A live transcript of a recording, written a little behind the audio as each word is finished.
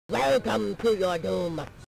Welcome to your doom.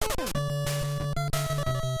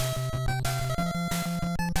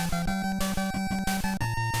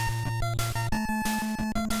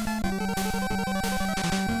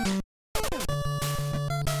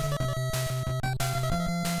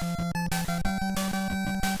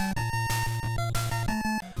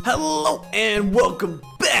 Hello and welcome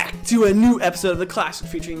back to a new episode of the classic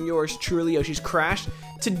featuring yours truly, Yoshi's Crash.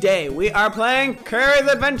 Today we are playing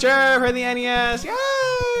Kirby's Adventure for the NES. Yay!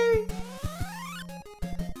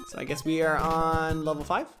 So I guess we are on level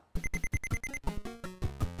 5.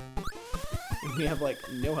 And we have like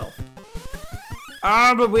no health.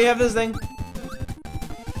 Ah, but we have this thing.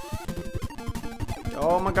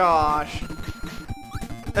 Oh my gosh.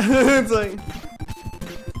 It's like...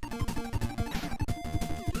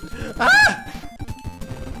 Ah!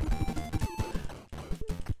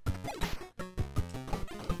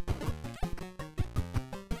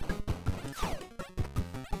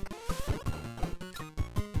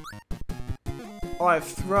 Oh, I have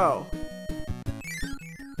throw.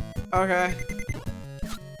 Okay.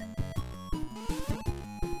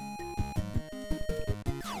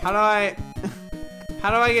 How do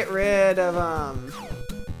I get rid of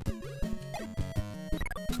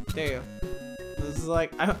there you go. This is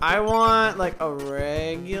like, I want like a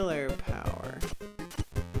regular power.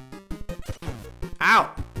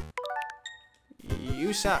 Ow!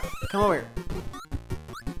 You suck. Come over here.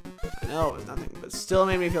 I know it was nothing, but still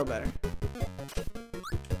made me feel better.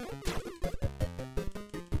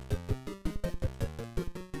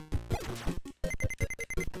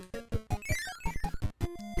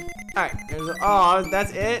 Alright, there's a, oh,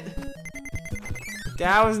 that's it?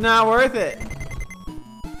 That was not worth it.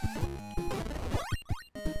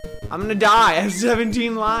 I'm gonna die. I have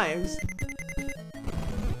 17 lives.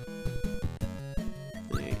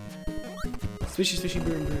 Wait. Swishy, swishy,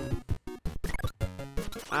 boom, boom.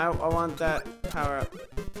 I want that power up.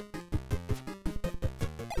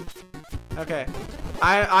 Okay.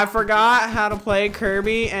 I forgot how to play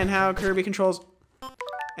Kirby and how Kirby controls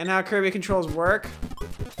work.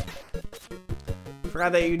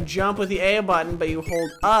 Forgot that you jump with the A button, but you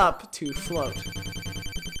hold up to float.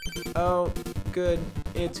 Oh, good.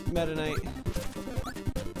 It's Meta Knight.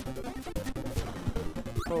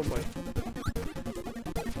 Oh boy.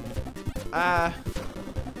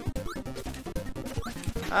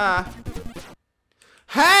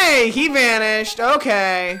 Hey! He vanished!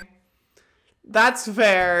 Okay. That's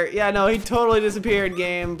fair. Yeah, no, he totally disappeared,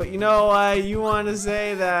 game. But you know what? You want to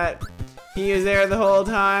say that he was there the whole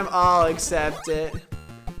time? I'll accept it.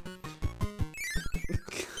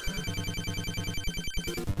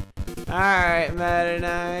 Alright, Meta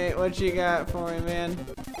Knight, what you got for me, man?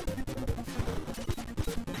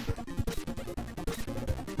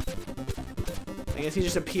 I guess he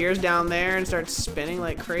just appears down there and starts spinning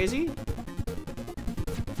like crazy?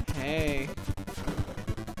 Hey.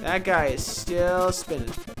 That guy is still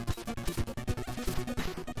spinning.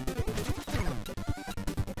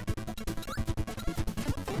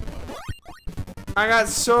 I got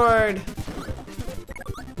sword!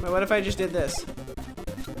 Wait, what if I just did this?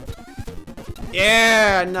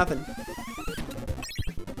 Yeah, nothing.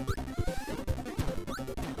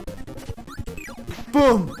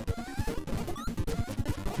 Boom!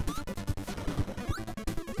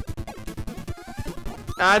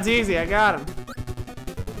 That's easy, I got him.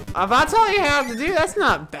 If that's all you have to do, that's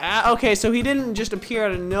not bad. Okay, so he didn't just appear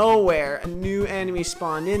out of nowhere. A new enemy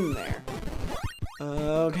spawned in there.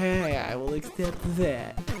 Okay, I will accept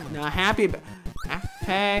that. Not happy about...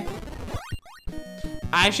 Hey.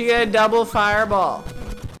 I should get a double fireball.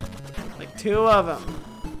 Like 2 of them.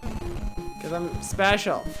 Because I'm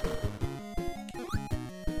special.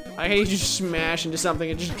 I hate you just smash into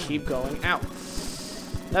something and just keep going. Ow.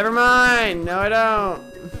 Never mind. No, I don't.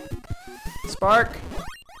 Spark.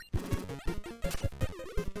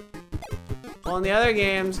 Well, in the other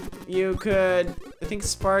games, you could... I think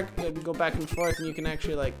Spark could go back and forth and you can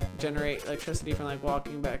actually like generate electricity from like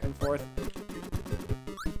walking back and forth.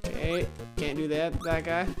 Okay, can't do that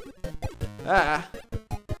guy. Ah.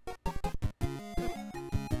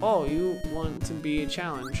 Oh, you want to be a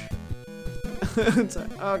challenge.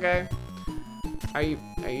 Okay. Are you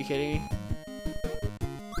kidding me?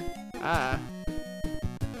 Ah.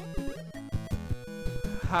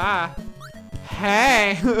 Ha.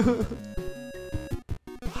 Hey.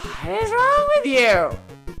 What is wrong with you?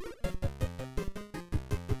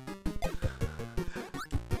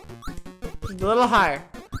 Just a little higher.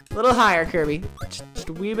 A little higher, Kirby. Just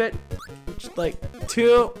a wee bit. Just like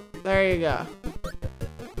 2. There you go.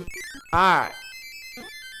 Alright.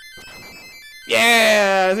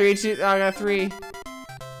 Yeah! 3, 2. I got 3.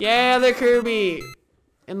 Yeah, the Kirby!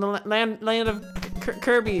 in the land of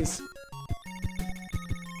Kirby's.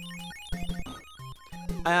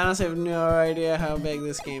 I honestly have no idea how big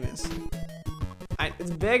this game is.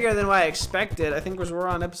 It's bigger than what I expected. I think we're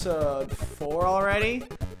on episode 4 already.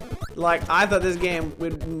 Like, I thought this game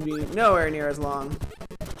would be nowhere near as long.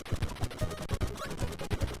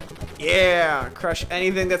 Yeah, crush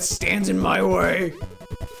anything that stands in my way.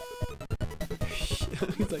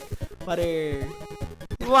 He's like, water,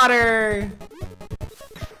 water.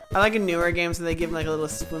 I like in newer games when they give him like a little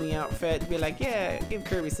swimming outfit. Be like, yeah, give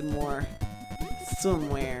Kirby some more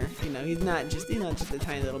swimwear. You know, he's not just a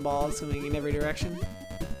tiny little ball swimming in every direction.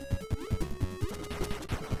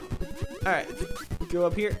 All right, go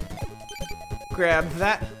up here. Grab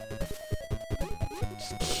that.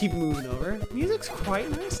 Just keep moving over. Music's quite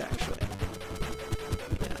nice, actually.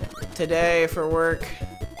 Yeah. Today for work,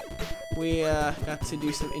 we got to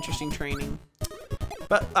do some interesting training,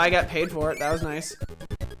 but I got paid for it. That was nice.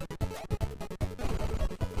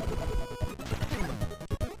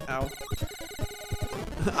 Ow.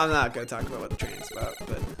 I'm not gonna talk about what the training's about,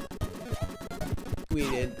 but we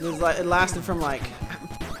did. It was like it lasted from like.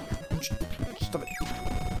 Stop it.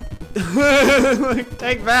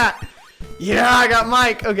 Take that. Yeah, I got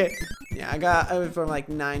Mike. Okay. Yeah, I went from like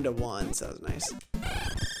 9 to 1, so that was nice.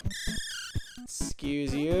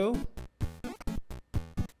 Excuse you.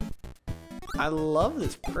 I love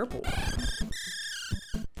this purple.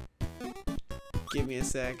 Give me a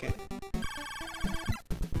second.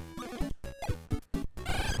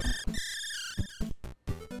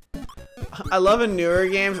 I love in newer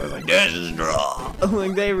games. I was like, this is raw.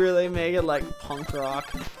 Like they really make it like punk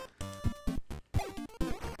rock.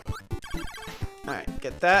 Alright,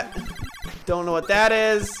 get that. Don't know what that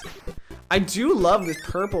is. I do love this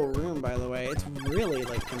purple room, by the way. It's really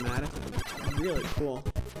like thematic. It's really cool.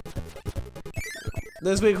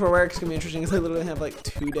 This week for work is gonna be interesting because I literally have like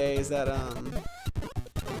 2 days that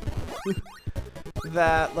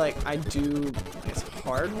that like I do I guess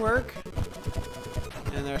hard work.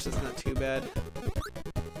 And the rest is not too bad.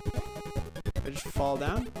 I just fall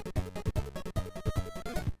down.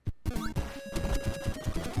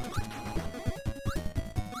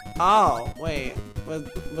 Oh, wait.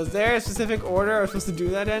 Was there a specific order I was supposed to do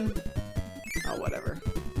that in? Oh, whatever.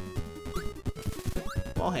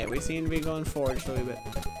 Well, hey, we seem to be going forward just a little bit.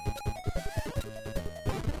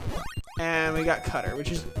 And we got Cutter,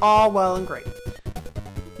 which is all well and great.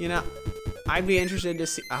 You know, I'd be interested to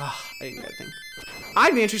see. Ah, I didn't get a thing.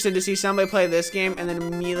 I'd be interested to see somebody play this game and then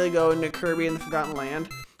immediately go into Kirby and the Forgotten Land.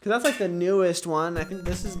 Because that's like the newest one. I think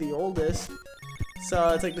this is the oldest. So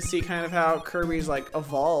it's like to see kind of how Kirby's like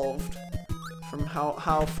evolved from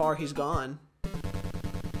how far he's gone.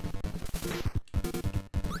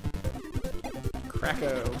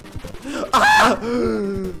 Kracko. Ah!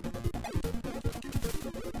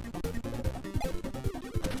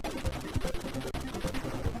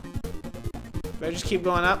 Do I just keep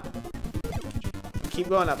going up? Keep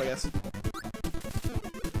going up, I guess.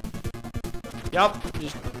 Yup,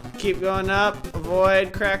 just keep going up.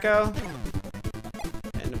 Avoid Kracko.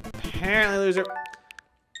 And apparently lose her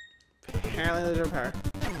power.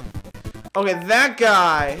 Okay, that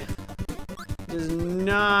guy does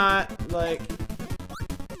not like.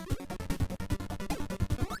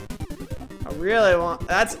 I really want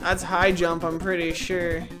that's high jump, I'm pretty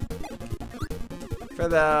sure. For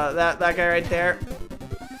that guy right there.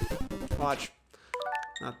 Watch.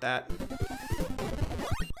 Not that.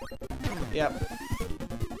 Yep.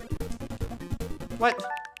 What?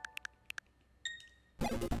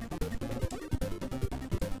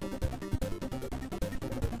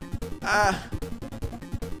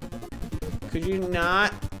 Could you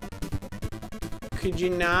not? Could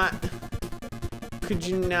you not? Could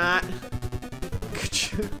you not?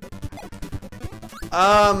 Could you?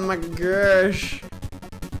 Oh my gosh.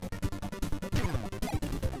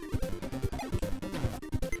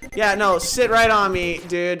 Yeah, no, sit right on me,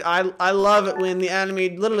 dude. I love it when the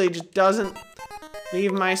enemy literally just doesn't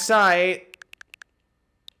leave my sight.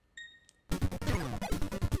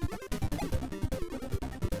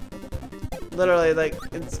 Literally, like,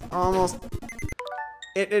 it's almost...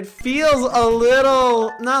 It feels a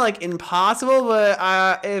little, not like impossible, but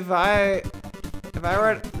if I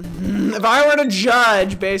were to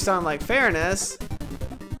judge based on like fairness,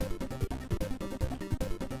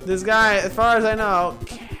 this guy, as far as I know,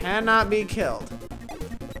 cannot be killed. I'm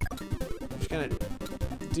just gonna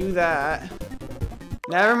do that.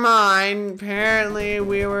 Never mind. Apparently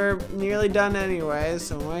we were nearly done anyway,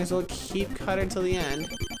 so might as well keep Cutter till the end.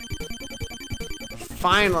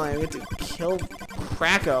 Finally, we have to kill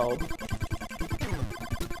Kracko.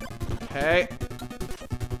 Okay.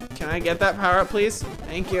 Can I get that power up, please?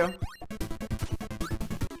 Thank you.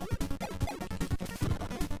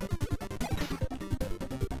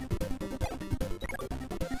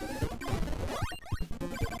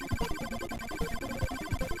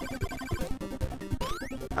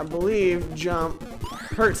 I believe jump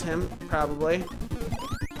hurts him, probably.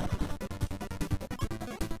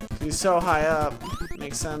 He's so high up.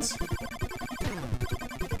 Makes sense.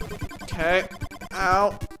 Okay.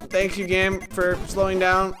 Ow. Thank you, game, for slowing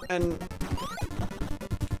down and...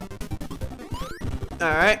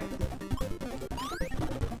 Alright.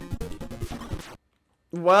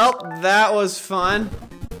 Well, that was fun.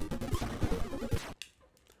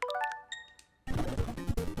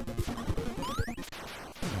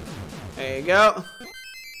 There you go.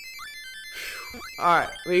 Alright,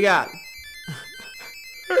 we got.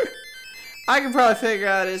 I can probably figure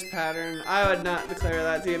out his pattern. I would not declare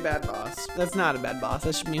that to be a bad boss. That's not a bad boss.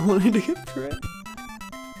 That's just me wanting to get through it.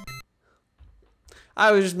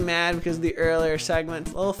 I was just mad because the earlier segment,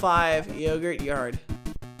 level 5, Yogurt Yard.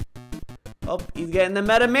 Oh, he's getting the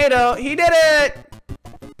Metamato. He did it!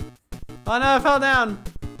 Oh no, I fell down.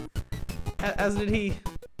 As did he.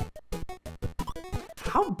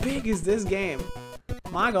 How big is this game?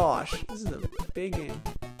 My gosh, this is a big game.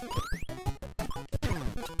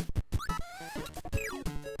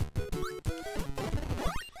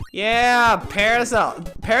 Yeah, Parasol.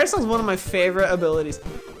 Parasol's one of my favorite abilities.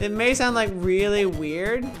 It may sound like really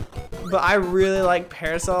weird, but I really like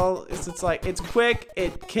Parasol. It's like, it's quick,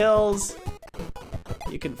 it kills,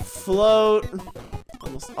 you can float,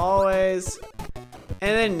 almost always.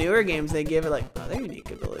 And then newer games, they give it like other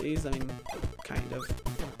unique abilities. I mean, kind of.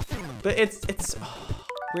 But it's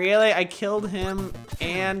really, I killed him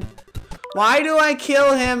and... Why do I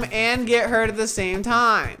kill him and get hurt at the same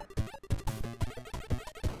time?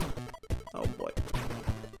 Oh boy.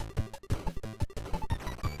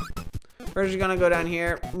 We're just gonna go down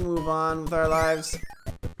here, move on with our lives.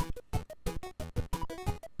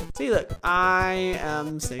 See, look, I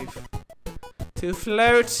am safe to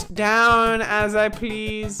float down as I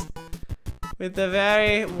please with the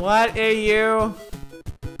very... What are you?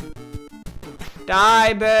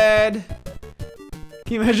 Die, bird.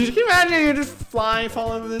 Can you imagine you're just flying,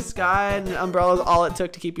 falling over the sky, and the umbrella's all it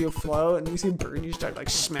took to keep you afloat, and you see a bird, you start like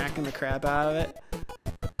smacking the crap out of it.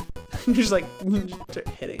 You're just like start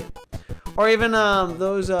hitting it. Or even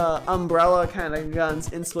those umbrella kind of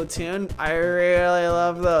guns in Splatoon. I really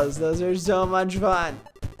love those. Those are so much fun.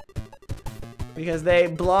 Because they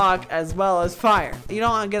block as well as fire. You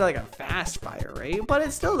don't get like a fast fire rate, but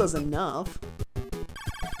it still does enough.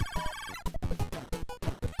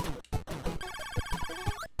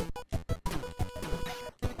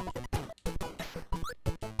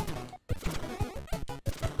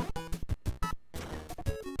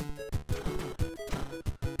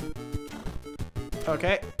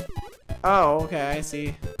 Okay. Oh, okay, I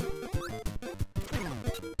see.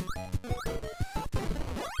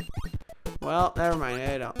 Well, never mind,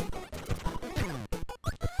 I don't.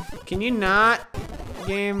 Can you not,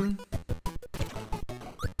 game?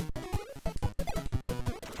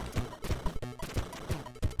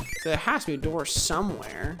 So there has to be a door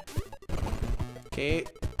somewhere. Okay,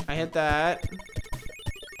 I hit that.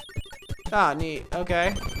 Ah, neat,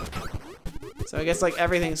 okay. So I guess like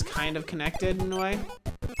everything's kind of connected in a way.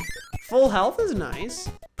 Full health is nice.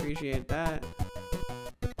 Appreciate that.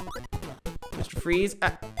 Mr. Freeze.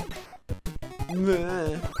 Ah.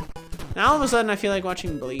 Now all of a sudden I feel like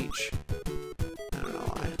watching Bleach. I don't know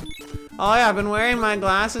why. Oh yeah, I've been wearing my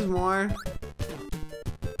glasses more.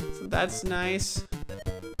 So that's nice.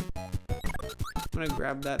 I'm gonna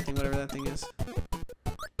grab that thing, whatever that thing is.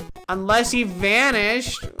 Unless he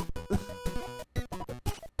vanished.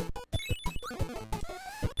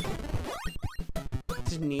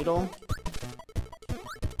 Needle.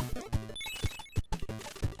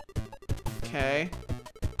 Okay.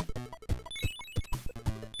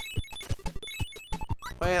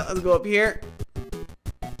 Wait, let's go up here.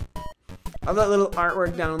 I have that little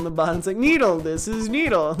artwork down on the bottom. It's like, Needle, this is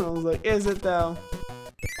Needle. I was like, is it though?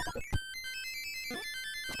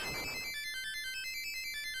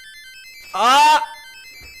 Ah!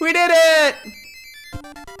 We did it!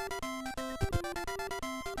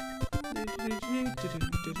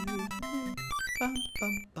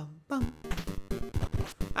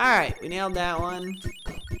 Alright, we nailed that one.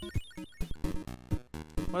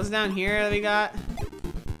 What's down here that we got?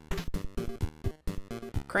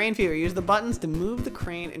 Crane fever. Use the buttons to move the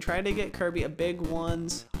crane and try to get Kirby a big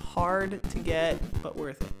ones. Hard to get, but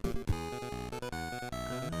worth it.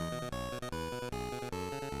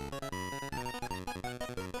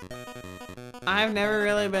 I've never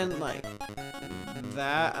really been like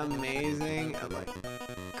that amazing at like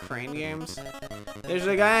crane games. There's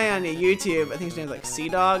a guy on YouTube, I think his name's like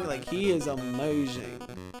Sea-Dog, like he is amazing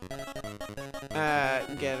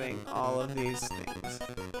at getting all of these things.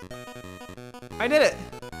 I did it!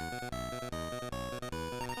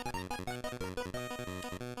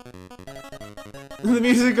 The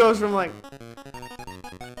music goes from like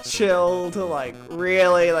chill to like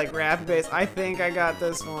really like rapid bass. I think I got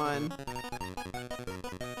this one.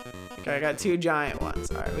 Okay, I got 2 giant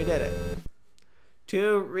ones. Alright, we did it.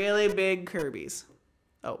 2 really big Kirbys.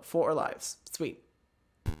 Oh, 4 lives. Sweet.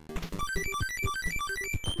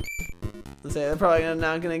 Let's say they're probably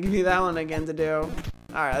not gonna give you that one again to do.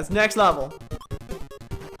 Alright, that's next level.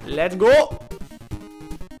 Let's go!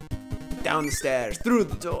 Down the stairs, through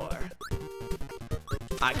the door.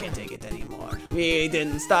 I can't take it anymore. We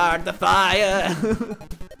didn't start the fire.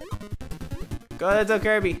 Go ahead,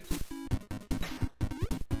 Kirby.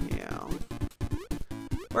 Yeah.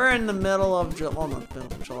 We're in the middle of July. Well, not the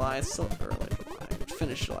middle of July. It's still early. I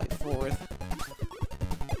finished July 4th.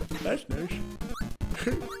 That's nice.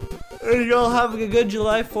 Y'all have a good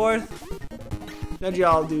July 4th? What'd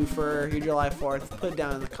y'all do for your July 4th? Put it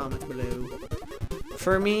down in the comments below.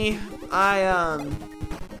 For me, oh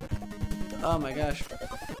my gosh.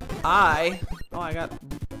 I got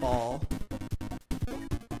ball.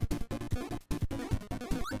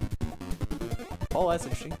 Oh, that's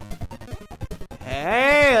interesting.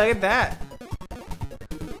 Hey, look at that.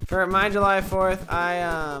 For my July 4th,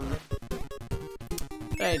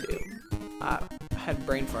 what did I do? I had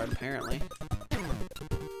brain fart, apparently.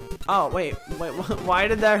 Oh, wait, why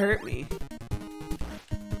did that hurt me?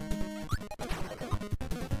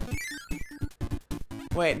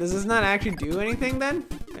 Wait, does this not actually do anything then?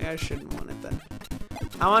 Maybe I shouldn't want it then.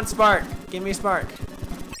 I want Spark. Give me Spark.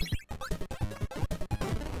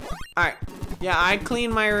 Alright. Yeah, I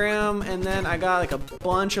cleaned my room and then I got like a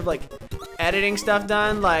bunch of like editing stuff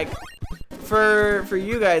done. Like for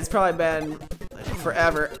you guys, it's probably been like,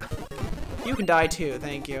 forever. You can die too,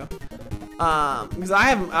 thank you. Because I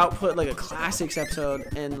haven't output like a classics episode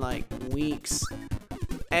in like weeks.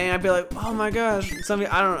 And I'd be like, oh my gosh, somebody,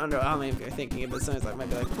 I don't know how many of you are thinking it, but somebody's like, might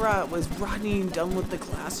be like, bruh, was Rodney done with the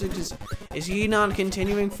classics? Is he not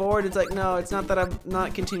continuing forward? It's like, no, it's not that I'm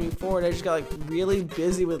not continuing forward. I just got like really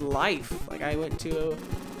busy with life. Like I went to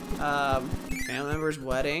a family member's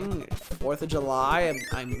wedding, 4th of July.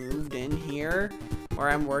 I moved in here where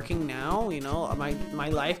I'm working now. You know, my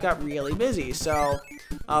life got really busy. So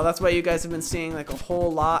that's why you guys have been seeing like a whole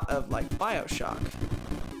lot of like BioShock.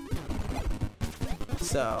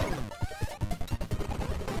 So,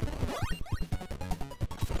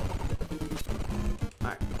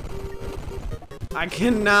 alright. I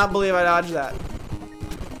cannot believe I dodged that.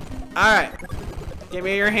 Alright. Give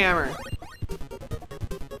me your hammer.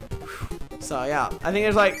 So, yeah. I think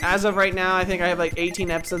there's like, as of right now, I think I have like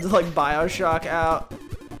 18 episodes of like BioShock out.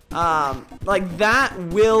 Like that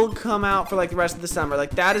will come out for like the rest of the summer.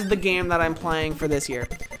 Like that is the game that I'm playing for this year.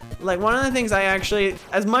 Like one of the things I actually,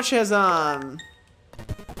 as much as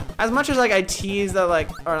like I tease that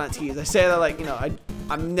like, or not tease, I say that like, you know,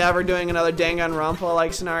 I'm never doing another Danganronpa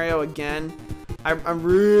like scenario again. I'm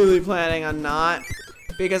really planning on not,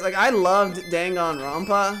 because like I loved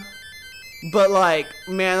Danganronpa, but like,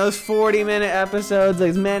 man, those 40-minute episodes,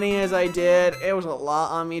 as many as I did, it was a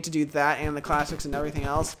lot on me to do that and the classics and everything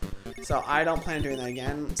else. So I don't plan on doing that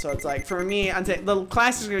again. So it's like, for me, the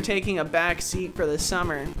classics are taking a back seat for the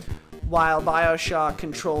summer, while BioShock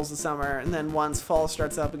controls the summer, and then once fall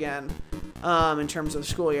starts up again, in terms of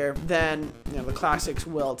school year, then you know the classics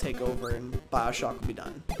will take over and BioShock will be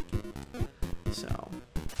done. So,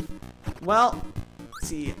 well, let's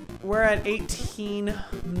see, we're at 18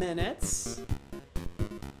 minutes.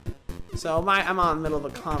 So I'm on the middle of a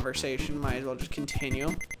conversation. Might as well just continue.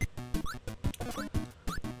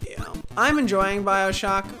 Yeah, I'm enjoying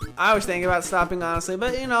BioShock. I was thinking about stopping honestly,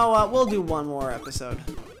 but you know what? We'll do one more episode.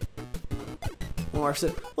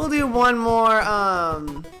 We'll do one more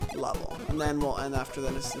level, and then we'll end after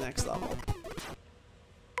this next level.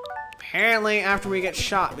 Apparently after we get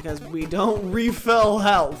shot, because we don't refill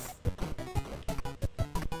health.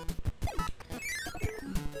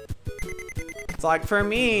 It's like for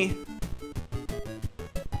me,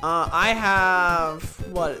 I have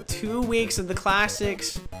what, 2 weeks of the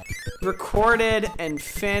classics recorded and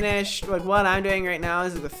finished. Like what I'm doing right now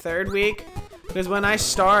is the 3rd week. Because when I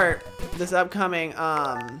start this upcoming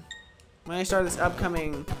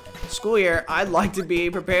school year, I'd like to be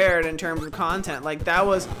prepared in terms of content. Like that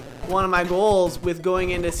was one of my goals with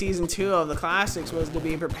going into season 2 of the classics, was to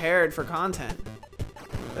be prepared for content.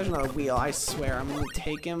 There's another wheel, I swear. I'm gonna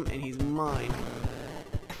take him and he's mine.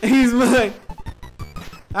 He's mine.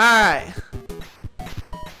 Alright.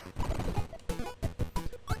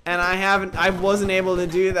 And I wasn't able to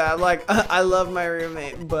do that. Like, I love my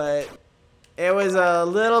roommate, but it was a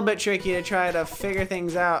little bit tricky to try to figure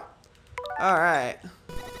things out. Alright.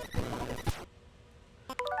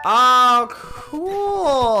 Oh,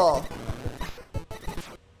 cool.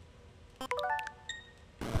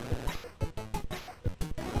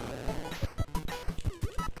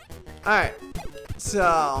 Alright.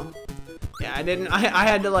 So, yeah, I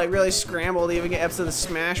had to like really scramble to even get episodes of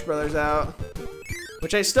Smash Brothers out.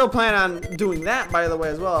 Which I still plan on doing that, by the way,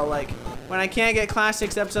 as well. Like, when I can't get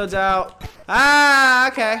Classics episodes out. Ah,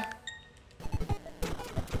 okay.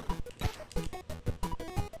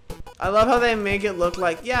 I love how they make it look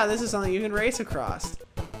like, yeah, this is something you can race across.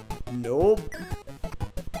 Nope.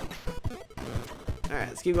 Alright,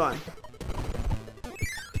 let's keep going.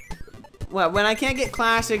 Well, when I can't get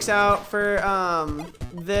Classics out for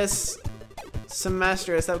this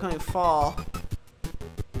semester, this upcoming fall.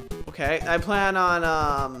 Okay, I plan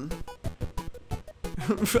on,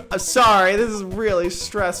 sorry, this is really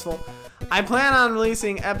stressful. I plan on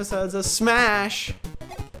releasing episodes of Smash.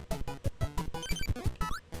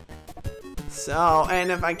 So,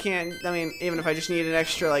 and if I can't, I mean, even if I just need an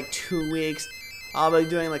extra, like, 2 weeks, I'll be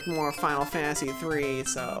doing, like, more Final Fantasy 3,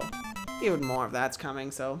 so even more of that's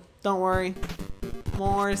coming, so don't worry.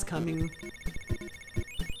 More is coming.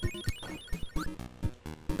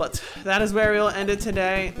 But that is where we will end it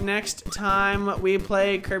today. Next time we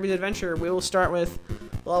play Kirby's Adventure, we will start with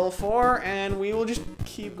level 4, and we will just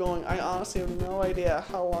keep going. I honestly have no idea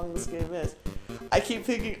how long this game is. I keep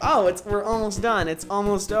thinking, oh, we're almost done. It's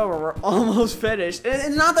almost over. We're almost finished.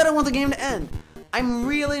 It's not that I want the game to end. I'm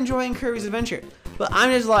really enjoying Kirby's Adventure, but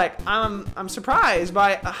I'm just like, I'm surprised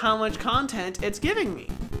by how much content it's giving me.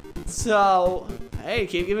 So, hey,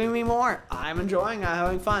 keep giving me more. I'm enjoying it. I'm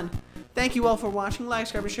having fun. Thank you all for watching. Like,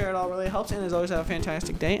 subscribe, and share. It all really helps. And as always, have a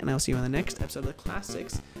fantastic day. And I'll see you in the next episode of the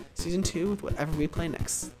Classics Season 2 with whatever we play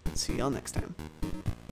next. See y'all next time.